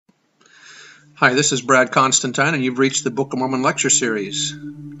Hi, this is Brad Constantine, and you've reached the Book of Mormon lecture series.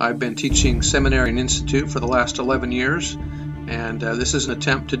 I've been teaching Seminary and Institute for the last 11 years, and this is an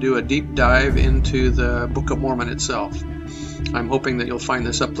attempt to do a deep dive into the Book of Mormon itself. I'm hoping that you'll find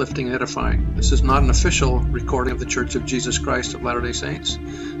this uplifting and edifying. This is not an official recording of the Church of Jesus Christ of Latter-day Saints,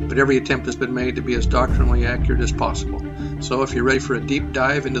 but every attempt has been made to be as doctrinally accurate as possible. So if you're ready for a deep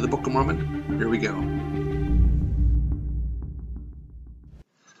dive into the Book of Mormon, here we go.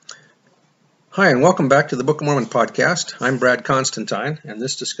 Hi, and welcome back to the Book of Mormon podcast. I'm Brad Constantine, and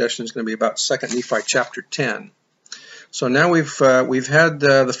this discussion is going to be about 2 Nephi chapter 10. So now we've had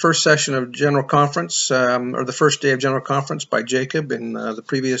the first session of General Conference, or the first day of General Conference by Jacob in the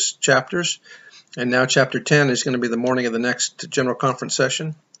previous chapters, and now chapter 10 is going to be the morning of the next General Conference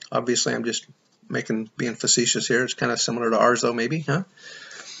session. Obviously, I'm just being facetious here. It's kind of similar to ours, though, maybe, huh?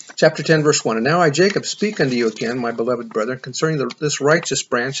 Chapter 10, verse 1. And now I, Jacob, speak unto you again, my beloved brethren, concerning this righteous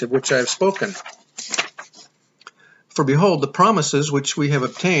branch of which I have spoken. For behold, the promises which we have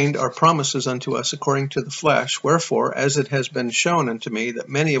obtained are promises unto us according to the flesh. Wherefore, as it has been shown unto me that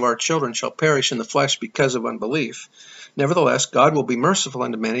many of our children shall perish in the flesh because of unbelief, nevertheless God will be merciful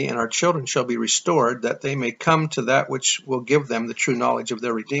unto many, and our children shall be restored, that they may come to that which will give them the true knowledge of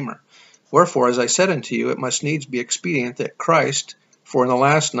their Redeemer. Wherefore, as I said unto you, it must needs be expedient that Christ, for in the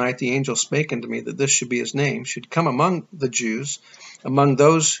last night the angel spake unto me that this should be his name, should come among the Jews, among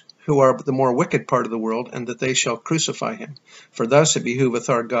those who are the more wicked part of the world, and that they shall crucify him. For thus it behooveth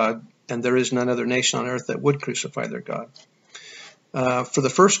our God, and there is none other nation on earth that would crucify their God. For the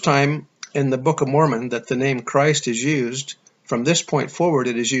first time in the Book of Mormon that the name Christ is used, from this point forward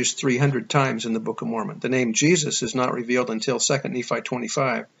it is used 300 times in the Book of Mormon. The name Jesus is not revealed until 2 Nephi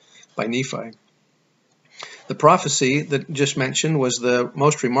 25 by Nephi. The prophecy that just mentioned was the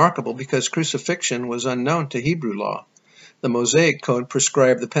most remarkable because crucifixion was unknown to Hebrew law. The Mosaic Code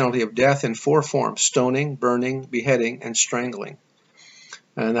prescribed the penalty of death in 4 forms: stoning, burning, beheading, and strangling.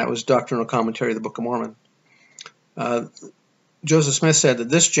 And that was Doctrinal Commentary of the Book of Mormon. Joseph Smith said that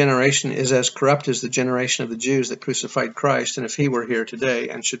this generation is as corrupt as the generation of the Jews that crucified Christ, and if he were here today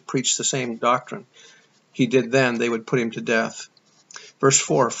and should preach the same doctrine he did then, they would put him to death. Verse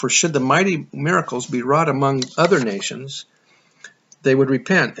 4, for should the mighty miracles be wrought among other nations, they would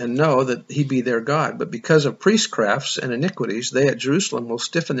repent and know that he be their God. But because of priestcrafts and iniquities, they at Jerusalem will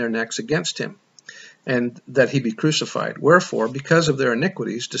stiffen their necks against him, and that he be crucified. Wherefore, because of their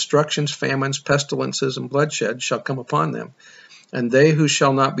iniquities, destructions, famines, pestilences, and bloodshed shall come upon them. And they who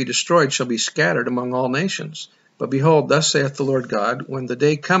shall not be destroyed shall be scattered among all nations. But behold, thus saith the Lord God, when the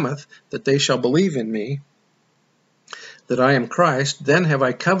day cometh that they shall believe in me, that I am Christ, then have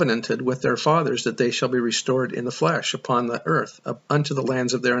I covenanted with their fathers that they shall be restored in the flesh upon the earth unto the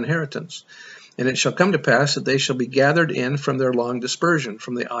lands of their inheritance. And it shall come to pass that they shall be gathered in from their long dispersion,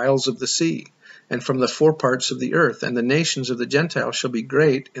 from the isles of the sea, and from the 4 parts of the earth. And the nations of the Gentiles shall be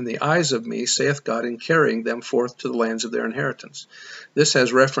great in the eyes of me, saith God, in carrying them forth to the lands of their inheritance. This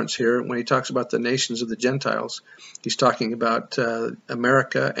has reference here when he talks about the nations of the Gentiles. He's talking about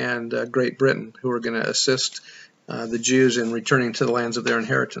America and Great Britain, who are going to assist the Jews in returning to the lands of their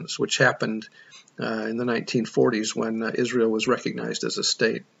inheritance, which happened in the 1940s when Israel was recognized as a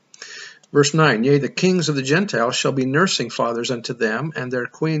state. Verse 9, yea, the kings of the Gentiles shall be nursing fathers unto them, and their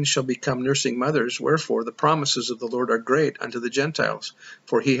queens shall become nursing mothers. Wherefore the promises of the Lord are great unto the Gentiles,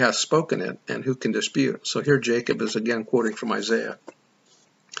 for he hath spoken it, and who can dispute? So here Jacob is again quoting from Isaiah.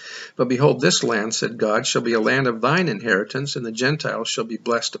 But behold, this land, said God, shall be a land of thine inheritance, and the Gentiles shall be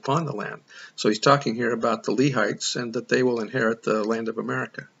blessed upon the land. So he's talking here about the Lehites, and that they will inherit the land of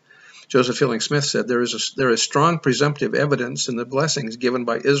America. Joseph Fielding Smith said, there is strong presumptive evidence in the blessings given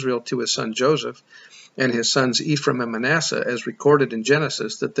by Israel to his son Joseph and his sons Ephraim and Manasseh, as recorded in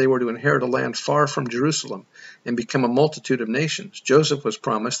Genesis, that they were to inherit a land far from Jerusalem and become a multitude of nations. Joseph was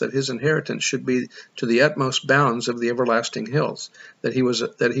promised that his inheritance should be to the utmost bounds of the everlasting hills, that he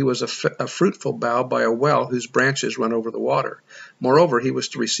was a fruitful bough by a well whose branches run over the water. Moreover, he was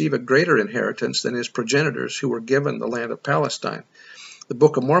to receive a greater inheritance than his progenitors who were given the land of Palestine. The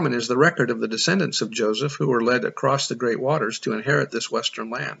Book of Mormon is the record of the descendants of Joseph who were led across the great waters to inherit this western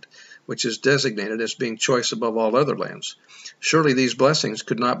land, which is designated as being choice above all other lands. Surely these blessings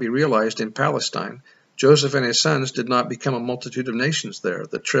could not be realized in Palestine. Joseph and his sons did not become a multitude of nations there.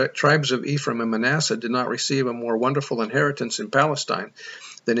 The tribes of Ephraim and Manasseh did not receive a more wonderful inheritance in Palestine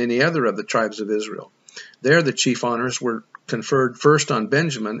than any other of the tribes of Israel. There the chief honors were conferred first on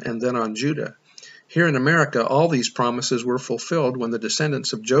Benjamin and then on Judah. Here in America, all these promises were fulfilled when the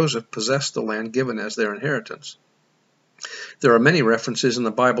descendants of Joseph possessed the land given as their inheritance. There are many references in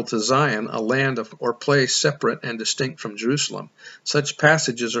the Bible to Zion, a land or place separate and distinct from Jerusalem. Such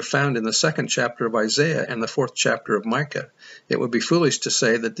passages are found in the 2nd chapter of Isaiah and the 4th chapter of Micah. It would be foolish to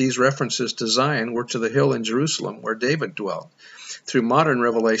say that these references to Zion were to the hill in Jerusalem where David dwelt. Through modern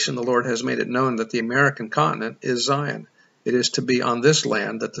revelation, the Lord has made it known that the American continent is Zion. It is to be on this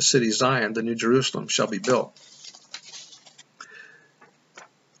land that the city Zion, the New Jerusalem, shall be built.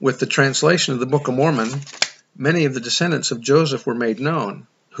 With the translation of the Book of Mormon, many of the descendants of Joseph were made known.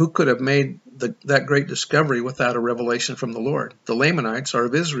 Who could have made that great discovery without a revelation from the Lord? The Lamanites are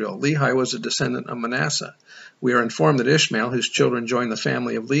of Israel. Lehi was a descendant of Manasseh. We are informed that Ishmael, whose children joined the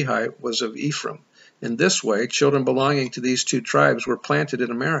family of Lehi, was of Ephraim. In this way, children belonging to these two tribes were planted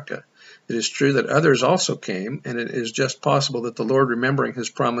in America. It is true that others also came, and it is just possible that the Lord, remembering his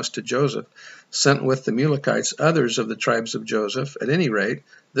promise to Joseph, sent with the Mulekites others of the tribes of Joseph. At any rate,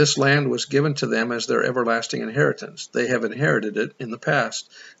 this land was given to them as their everlasting inheritance. They have inherited it in the past.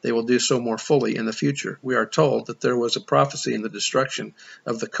 They will do so more fully in the future. We are told that there was a prophecy in the destruction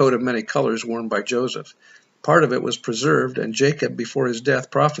of the coat of many colors worn by Joseph. Part of it was preserved, and Jacob, before his death,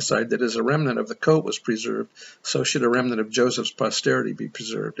 prophesied that as a remnant of the coat was preserved, so should a remnant of Joseph's posterity be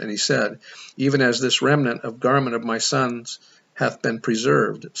preserved. And he said, even as this remnant of garment of my sons hath been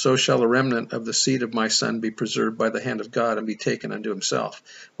preserved, so shall a remnant of the seed of my son be preserved by the hand of God and be taken unto himself,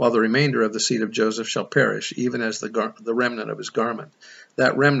 while the remainder of the seed of Joseph shall perish, even as the remnant of his garment.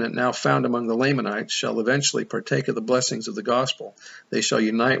 That remnant now found among the Lamanites shall eventually partake of the blessings of the gospel. They shall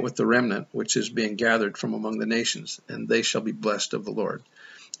unite with the remnant which is being gathered from among the nations, and they shall be blessed of the Lord.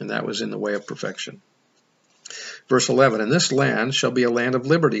 And that was in the way of perfection. Verse 11, and this land shall be a land of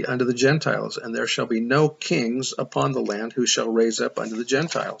liberty unto the Gentiles, and there shall be no kings upon the land who shall raise up unto the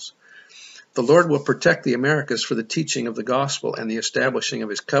Gentiles. The Lord will protect the Americas for the teaching of the gospel and the establishing of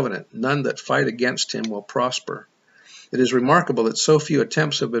his covenant. None that fight against him will prosper. It is remarkable that so few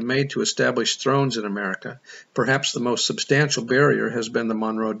attempts have been made to establish thrones in America. Perhaps the most substantial barrier has been the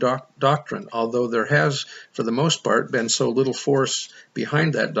Monroe Doctrine, although there has, for the most part, been so little force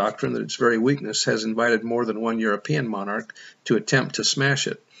behind that doctrine that its very weakness has invited more than one European monarch to attempt to smash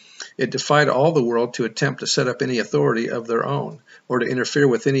it. It defied all the world to attempt to set up any authority of their own, or to interfere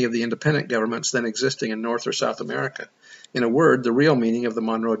with any of the independent governments then existing in North or South America. In a word, the real meaning of the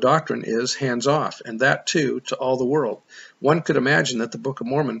Monroe Doctrine is hands off, and that too to all the world. One could imagine that the Book of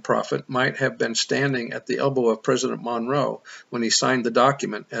Mormon prophet might have been standing at the elbow of President Monroe when he signed the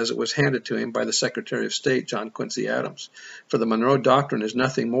document as it was handed to him by the Secretary of State, John Quincy Adams. For the Monroe Doctrine is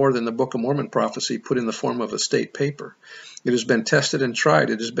nothing more than the Book of Mormon prophecy put in the form of a state paper. It has been tested and tried.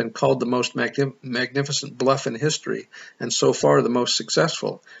 It has been called the most magnificent bluff in history, and so far the most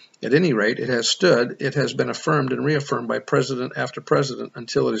successful. At any rate, it has stood, it has been affirmed and reaffirmed by president after president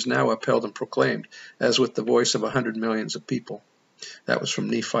until it is now upheld and proclaimed, as with the voice of 100 millions of people. That was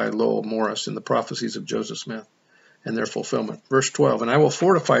from Nephi Lowell Morris in the Prophecies of Joseph Smith and their fulfillment. Verse 12, and I will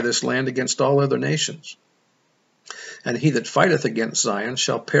fortify this land against all other nations, and he that fighteth against Zion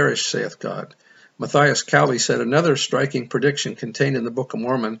shall perish, saith God. Matthias Cowley said another striking prediction contained in the Book of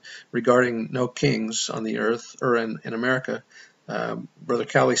Mormon regarding no kings on the earth or in America. Brother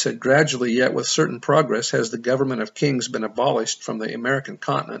Cowley said, gradually, yet with certain progress, has the government of kings been abolished from the American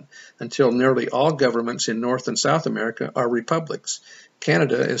continent until nearly all governments in North and South America are republics.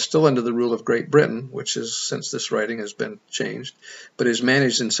 Canada is still under the rule of Great Britain, which is, since this writing has been changed, but is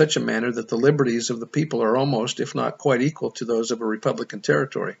managed in such a manner that the liberties of the people are almost, if not quite equal to those of a republican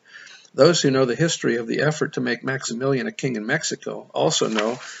territory. Those who know the history of the effort to make Maximilian a king in Mexico also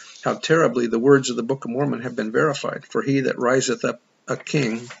know how terribly the words of the Book of Mormon have been verified. For he that riseth up a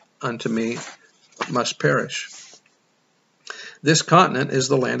king unto me must perish. This continent is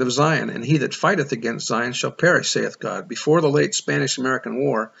the land of Zion, and he that fighteth against Zion shall perish, saith God. Before the late Spanish-American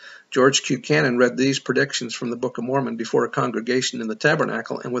War, George Q. Cannon read these predictions from the Book of Mormon before a congregation in the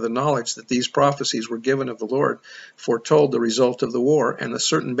tabernacle, and with the knowledge that these prophecies were given of the Lord, foretold the result of the war and the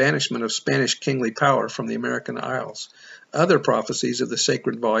certain banishment of Spanish kingly power from the American Isles. Other prophecies of the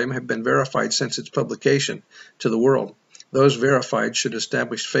sacred volume have been verified since its publication to the world. Those verified should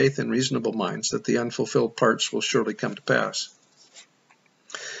establish faith in reasonable minds that the unfulfilled parts will surely come to pass.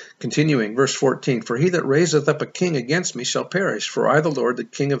 Continuing, verse 14, for he that raiseth up a king against me shall perish, for I, the Lord, the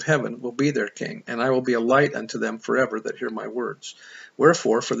King of heaven, will be their king, and I will be a light unto them forever that hear my words.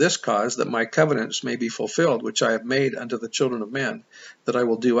 Wherefore, for this cause, that my covenants may be fulfilled, which I have made unto the children of men, that I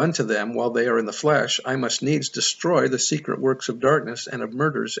will do unto them while they are in the flesh, I must needs destroy the secret works of darkness, and of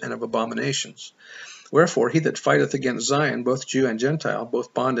murders, and of abominations. Wherefore he that fighteth against Zion, both Jew and Gentile,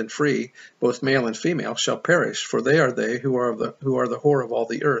 both bond and free, both male and female, shall perish, for they who are the whore of all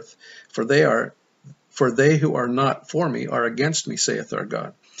the earth, for they are For they who are not for me are against me, saith our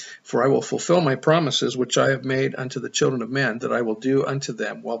God. For I will fulfill my promises which I have made unto the children of men, that I will do unto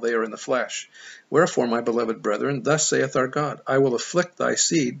them while they are in the flesh. Wherefore, my beloved brethren, thus saith our God, I will afflict thy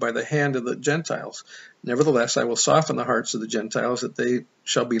seed by the hand of the Gentiles. Nevertheless, I will soften the hearts of the Gentiles, that they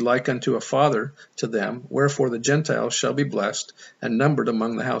shall be like unto a father to them. Wherefore the Gentiles shall be blessed and numbered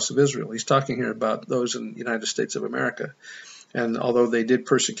among the house of Israel. He's talking here about those in the United States of America. And although they did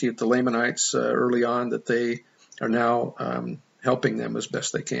persecute the Lamanites early on, that they are now helping them as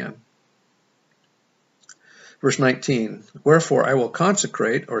best they can. Verse 19, Wherefore I will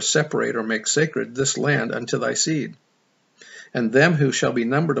consecrate or separate or make sacred this land unto thy seed, and them who shall be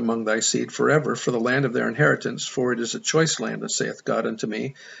numbered among thy seed forever, for the land of their inheritance, for it is a choice land, saith God unto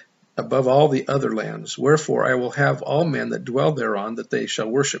me, above all the other lands. Wherefore I will have all men that dwell thereon, that they shall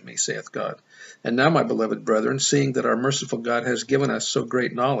worship me, saith God. And now, my beloved brethren, seeing that our merciful God has given us so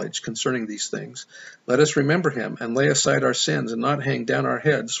great knowledge concerning these things, let us remember him, and lay aside our sins, and not hang down our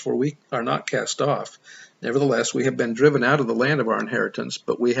heads, for we are not cast off. Nevertheless, we have been driven out of the land of our inheritance,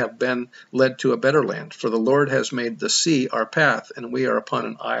 but we have been led to a better land. For the Lord has made the sea our path, and we are upon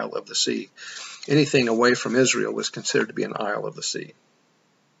an isle of the sea. Anything away from Israel was considered to be an isle of the sea.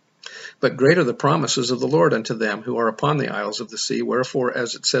 But great are the promises of the Lord unto them who are upon the isles of the sea. Wherefore,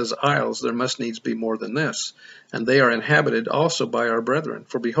 as it says isles, there must needs be more than this. And they are inhabited also by our brethren.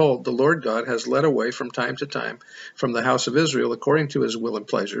 For behold, the Lord God has led away from time to time from the house of Israel according to his will and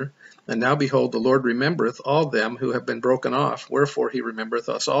pleasure. And now behold, the Lord remembereth all them who have been broken off. Wherefore he remembereth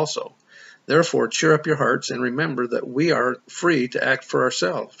us also. Therefore cheer up your hearts, and remember that we are free to act for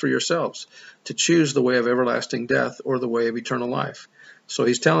yourselves, to choose the way of everlasting death or the way of eternal life. So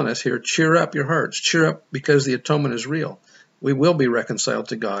he's telling us here, cheer up your hearts. Cheer up because the atonement is real. We will be reconciled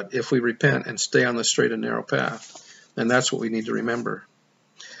to God if we repent and stay on the straight and narrow path. And that's what we need to remember.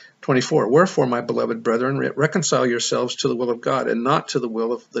 24, Wherefore, my beloved brethren, reconcile yourselves to the will of God, and not to the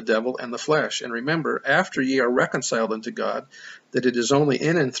will of the devil and the flesh. And remember, after ye are reconciled unto God, that it is only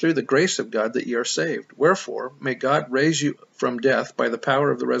in and through the grace of God that ye are saved. Wherefore, may God raise you from death by the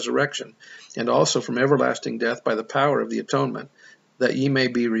power of the resurrection, and also from everlasting death by the power of the atonement, that ye may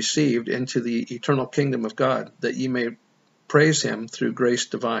be received into the eternal kingdom of God, that ye may praise him through grace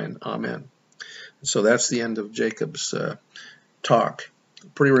divine. Amen. So that's the end of Jacob's talk.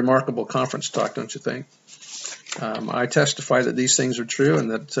 Pretty remarkable conference talk, don't you think? I testify that these things are true,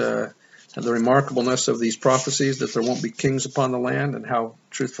 and that the remarkableness of these prophecies, that there won't be kings upon the land, and how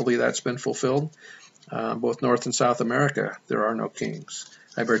truthfully that's been fulfilled. Both North and South America, there are no kings.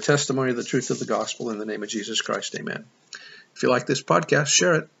 I bear testimony of the truth of the gospel in the name of Jesus Christ. Amen. If you like this podcast,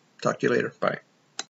 share it. Talk to you later. Bye.